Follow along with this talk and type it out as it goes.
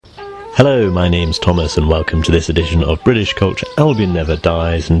Hello, my name's Thomas and welcome to this edition of British Culture Albion Never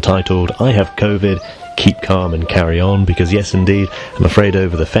Dies, entitled I Have COVID, Keep Calm and Carry On, because yes indeed, I'm afraid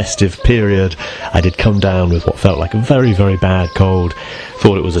over the festive period I did come down with what felt like a very, very bad cold.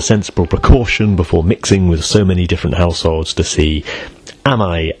 Thought it was a sensible precaution before mixing with so many different households to see, am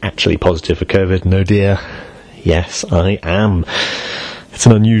I actually positive for COVID? No dear, yes I am. It's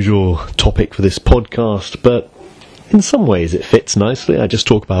an unusual topic for this podcast, but in some ways it fits nicely. I just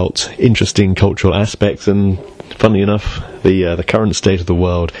talk about interesting cultural aspects, and funnily enough, the current state of the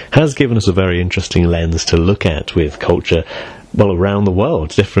world has given us a very interesting lens to look at with culture. Well, around the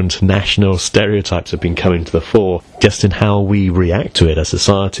world, different national stereotypes have been coming to the fore, just in how we react to it as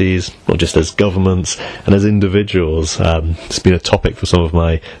societies, not just as governments, and as individuals. It's been a topic for some of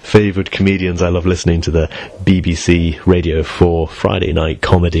my favourite comedians. I love listening to the BBC Radio 4 Friday night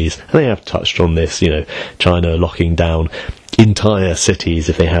comedies, and they have touched on this, China locking down entire cities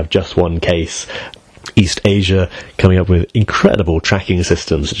if they have just one case. East Asia coming up with incredible tracking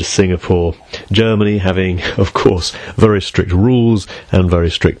systems, such as Singapore. Germany having, of course, very strict rules and very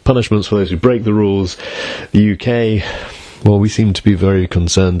strict punishments for those who break the rules. The UK, well, we seem to be very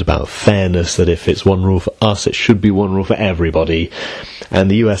concerned about fairness, that if it's one rule for us, it should be one rule for everybody.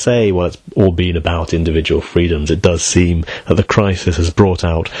 And the USA, well, it's all been about individual freedoms. It does seem that the crisis has brought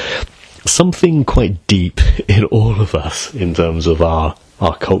out something quite deep in all of us in terms of our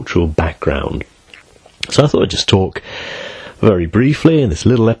cultural background. So I thought I'd just talk very briefly in this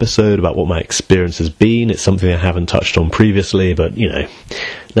little episode about what my experience has been. It's something I haven't touched on previously, but,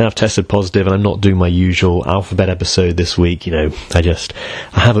 now I've tested positive and I'm not doing my usual alphabet episode this week. I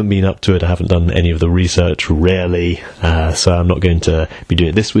haven't been up to it. I haven't done any of the research, rarely, so I'm not going to be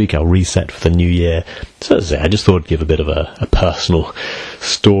doing it this week. I'll reset for the new year. So as I say, I just thought I'd give a bit of a personal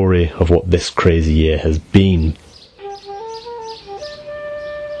story of what this crazy year has been.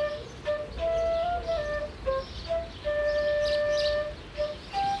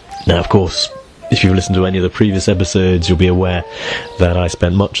 Now, of course, if you've listened to any of the previous episodes, you'll be aware that I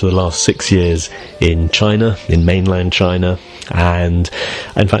spent much of the last 6 years in China, in mainland China, and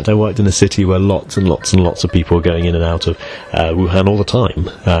in fact I worked in a city where lots and lots and lots of people were going in and out of Wuhan all the time.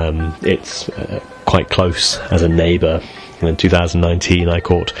 It's quite close as a neighbour. And in 2019 I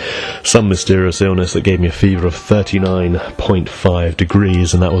caught some mysterious illness that gave me a fever of 39.5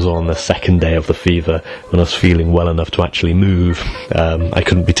 degrees, and that was on the second day of the fever, when I was feeling well enough to actually move. I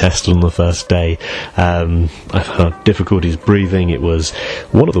couldn't be tested on the first day. I've had difficulties breathing. It was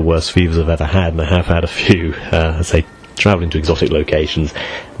one of the worst fevers I've ever had, and I have had a few. I'd say travelling to exotic locations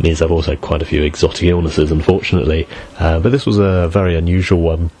means I've also had quite a few exotic illnesses, unfortunately. But this was a very unusual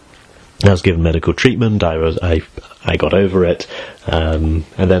one. I was given medical treatment. I got over it, and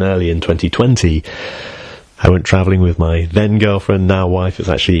then early in 2020 I went travelling with my then girlfriend, now wife. It's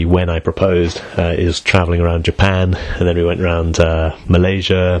actually when I proposed. Is travelling around Japan, and then we went around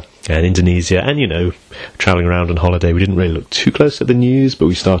Malaysia and Indonesia, and travelling around on holiday. We didn't really look too close at the news, but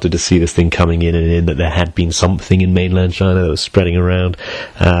we started to see this thing coming in that there had been something in mainland China that was spreading around.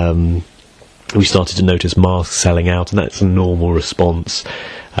 We started to notice masks selling out, and that's a normal response.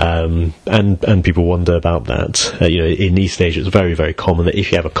 And people wonder about that. In East Asia, it's very, very common that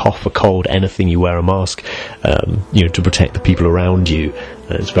if you have a cough, a cold, anything, you wear a mask, to protect the people around you.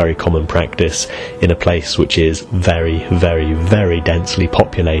 It's very common practice in a place which is very, very, very densely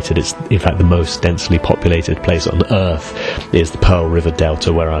populated. It's, in fact, the most densely populated place on Earth is the Pearl River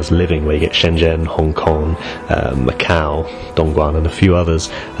Delta, where I was living, where you get Shenzhen, Hong Kong, Macau, Dongguan, and a few others,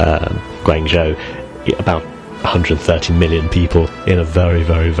 Guangzhou, about 130 million people in a very,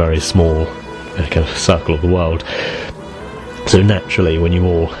 very, very small kind of circle of the world. So naturally, when you're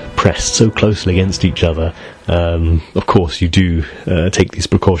all pressed so closely against each other, of course you do take these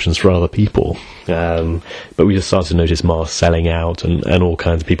precautions for other people. But we just started to notice masks selling out, and all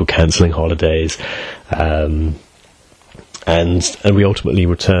kinds of people cancelling holidays. And we ultimately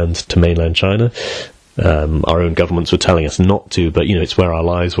returned to mainland China. Our own governments were telling us not to, but it's where our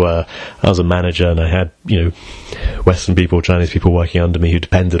lives were. I was a manager, and I had Western people, Chinese people working under me who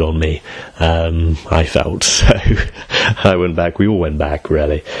depended on me. I felt so. I went back. We all went back,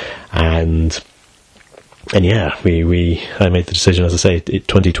 really, and yeah, I made the decision. As I say,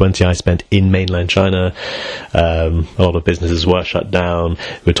 2020 I spent in mainland China. A lot of businesses were shut down.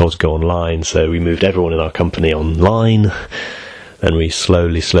 We were told to go online, so we moved everyone in our company online. Then we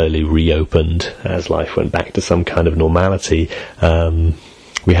slowly reopened as life went back to some kind of normality.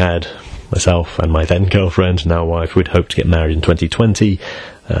 We had myself and my then girlfriend, now wife. We'd hoped to get married in 2020,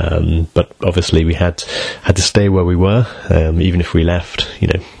 but obviously we had to stay where we were. Even if we left,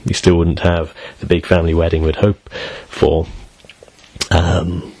 we still wouldn't have the big family wedding we'd hoped for.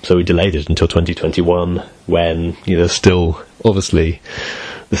 So we delayed it until 2021, when there's still obviously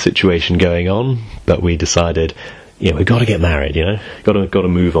the situation going on, but we decided, we've got to get married, got to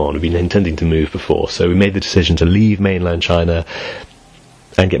move on. We've been intending to move before, so we made the decision to leave mainland China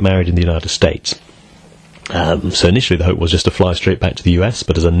and get married in the United States. So initially the hope was just to fly straight back to the US,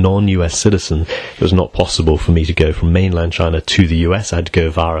 but as a non-US citizen, it was not possible for me to go from mainland China to the US. I had to go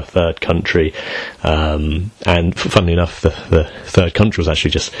via a third country, and funnily enough, the third country was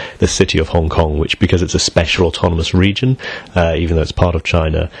actually just the city of Hong Kong, which, because it's a special autonomous region, even though it's part of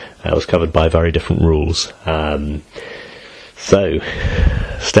China, was covered by very different rules. So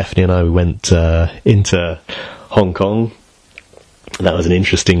Stephanie and I, we went into Hong Kong. That was an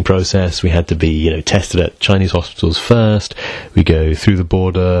interesting process. We had to be, tested at Chinese hospitals first. We go through the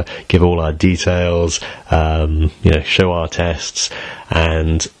border, give all our details, show our tests,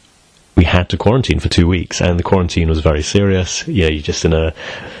 and we had to quarantine for 2 weeks. And the quarantine was very serious. You're just in a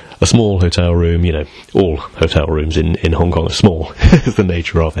small hotel room. All hotel rooms in Hong Kong are small. Is the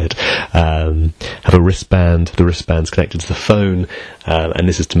nature of it. Have a wristband. The wristband's connected to the phone, and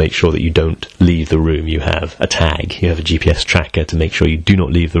this is to make sure that you don't leave the room. You have a tag. You have a GPS tracker to make sure you do not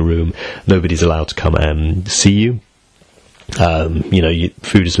leave the room. Nobody's allowed to come and see you.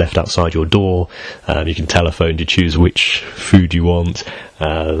 Food is left outside your door. You can telephone to choose which food you want.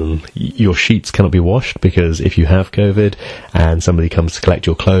 Your sheets cannot be washed, because if you have COVID and somebody comes to collect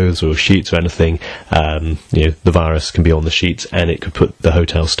your clothes or your sheets or anything, the virus can be on the sheets and it could put the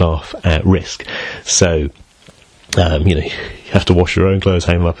hotel staff at risk. So, you have to wash your own clothes,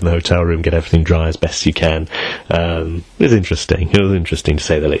 hang them up in the hotel room, get everything dry as best you can. It was interesting. It was interesting, to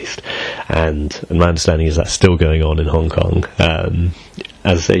say the least. And my understanding is that's still going on in Hong Kong.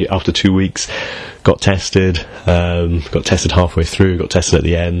 As I say, after 2 weeks, got tested halfway through, got tested at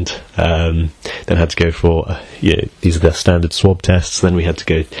the end, then had to go for, these are the standard swab tests. Then we had to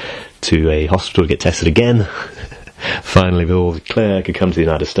go to a hospital to get tested again. Finally, with all clear, could come to the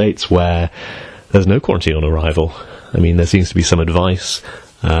United States, where there's no quarantine on arrival. I mean, there seems to be some advice.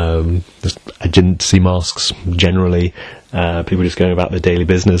 I didn't see masks generally. People just going about their daily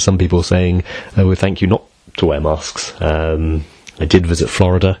business. Some people saying, we thank you not to wear masks. I did visit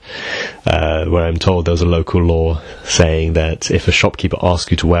Florida, where I'm told there was a local law saying that if a shopkeeper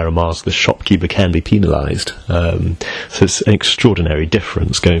asks you to wear a mask, the shopkeeper can be penalised. So it's an extraordinary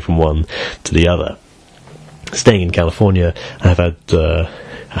difference going from one to the other. Staying in California, I've had the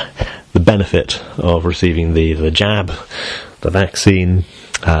benefit of receiving the jab, the vaccine.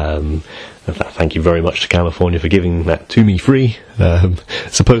 Thank you very much to California for giving that to me free.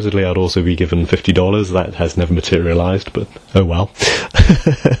 Supposedly I'd also be given $50. That has never materialised, but oh well.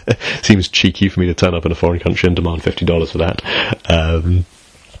 Seems cheeky for me to turn up in a foreign country and demand $50 for that.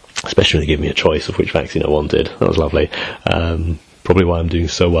 Especially when they gave me a choice of which vaccine I wanted. That was lovely. Probably why I'm doing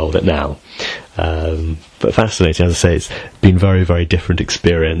so well with it now. But fascinating, as I say, it's been very, very different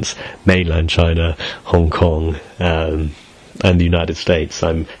experience. Mainland China, Hong Kong, and the United States.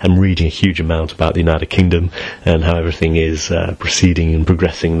 I'm reading a huge amount about the United Kingdom and how everything is proceeding and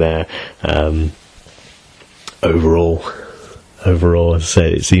progressing there. Overall, as I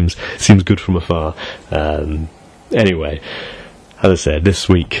say, it seems good from afar. Anyway, as I said, this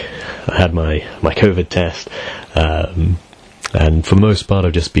week I had my COVID test. And for the most part,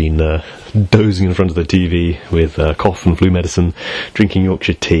 I've just been dozing in front of the TV with cough and flu medicine, drinking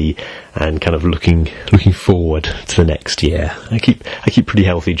Yorkshire tea, and kind of looking forward to the next year. I keep pretty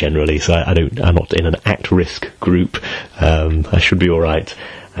healthy generally, so I'm not in an at-risk group. I should be all right.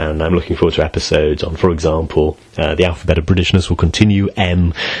 And I'm looking forward to episodes on, for example, the alphabet of Britishness will continue.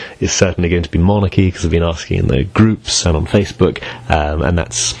 M is certainly going to be monarchy, because I've been asking in the groups and on Facebook, and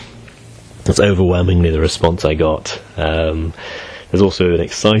that's overwhelmingly the response I got. There's also an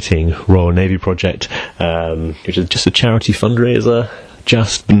exciting Royal Navy project, which is just a charity fundraiser.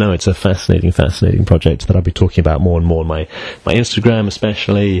 It's a fascinating project that I'll be talking about more and more on my Instagram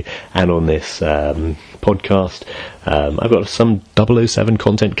especially, and on this podcast. I've got some 007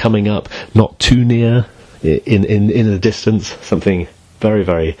 content coming up, not too near in the distance, something very,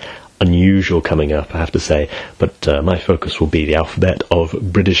 very unusual coming up, I have to say, but my focus will be the alphabet of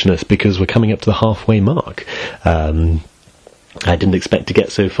Britishness, because we're coming up to the halfway mark. I didn't expect to get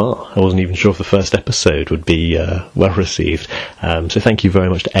so far. I wasn't even sure if the first episode would be well received. So thank you very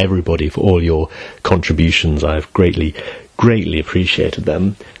much to everybody for all your contributions. I've greatly appreciated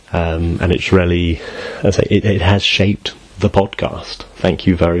them, and it's really, as I say, it has shaped the podcast. Thank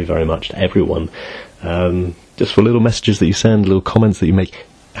you very, very much to everyone. Just for little messages that you send, little comments that you make,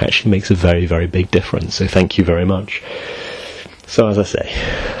 actually makes a very, very big difference. So thank you very much. So as I say,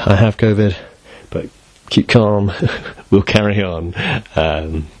 I have COVID, but keep calm. We'll carry on.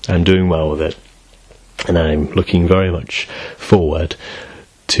 I'm doing well with it, and I'm looking very much forward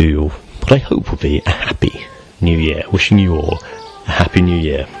to what I hope will be a happy New Year. Wishing you all a happy New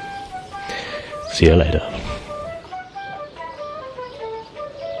Year. See you later.